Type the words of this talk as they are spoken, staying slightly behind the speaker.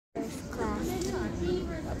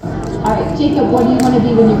Alright, Jacob, what do you want to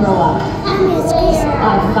be when you grow up? I'm a skater.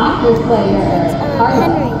 A soccer player. Carla.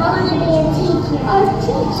 Henry. I want to be a teacher. A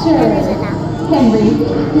teacher. Henry.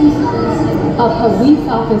 A police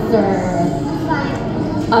officer.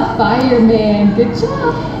 A fireman. Good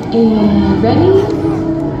job. And ready?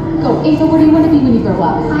 Go. Ava, what do you want to be when you grow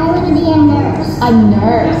up? I want to be a nurse. A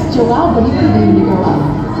nurse. Joelle, what do you want to be when you grow up?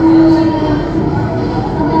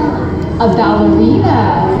 A ballerina.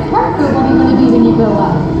 Parker, what do you want to be when you grow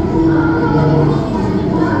up?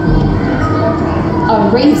 A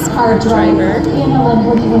race car driver. Annalyn,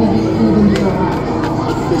 what do you want to be when you grow up?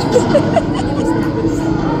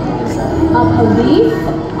 A police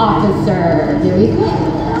officer. Very good.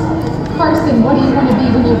 Carson, what do you want to be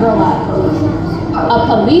when you grow up? A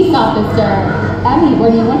police officer. Emmy,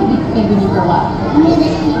 what do you want to be when you grow up?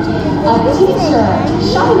 A teacher.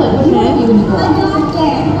 Charlotte, what do you want to be when you grow up?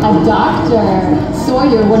 A doctor.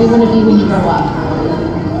 Sawyer, what do you want to be when you grow up?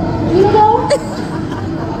 You don't know?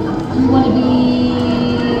 You want to be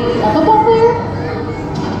a football player?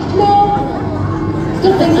 No?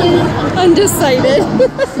 Still thinking? Undecided.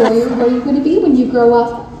 Sawyer, what are you going to be when you grow up?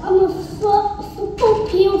 I'm a football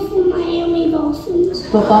player for Miami Dolphins.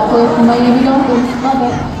 Football player for Miami Dolphins. Love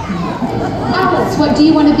it. Alice, what do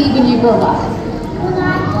you want to be when you grow up? When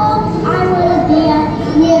I grow up, I want to be a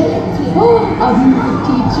music teacher. Oh, a music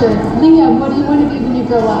teacher. Liam, what do you want to be when you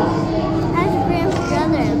grow up? As a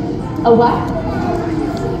grandmother. A what?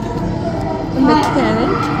 Mechanic.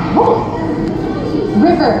 Oh.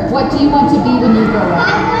 River, what do you want to be when you grow up?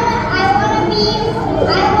 I want to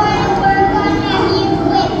work on heavy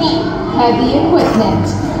equipment. Heavy equipment.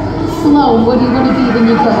 Sloan, what do you want to be when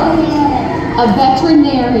you grow up? A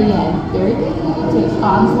veterinarian. Very good. Okay,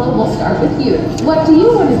 Onslow, we'll start with you. What do you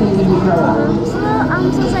want to be when you grow up?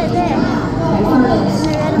 I'm just right there.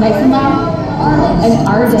 Nice and loud. An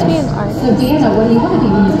artist. Savannah, what do you want to be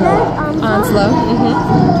when you grow up? Onslow.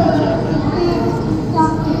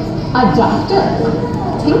 A doctor.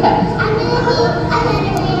 Tina.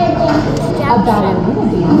 A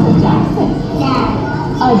ballerina. A Jackson.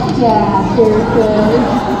 A dad. Very good.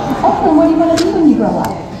 Oprah, what do you want to be when you grow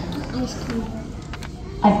up?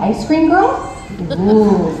 An ice cream girl?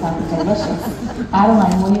 Ooh, sounds delicious.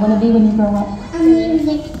 Adeline, what do you want to be when you grow up? A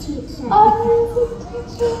music teacher. A music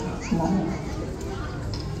teacher. Love it.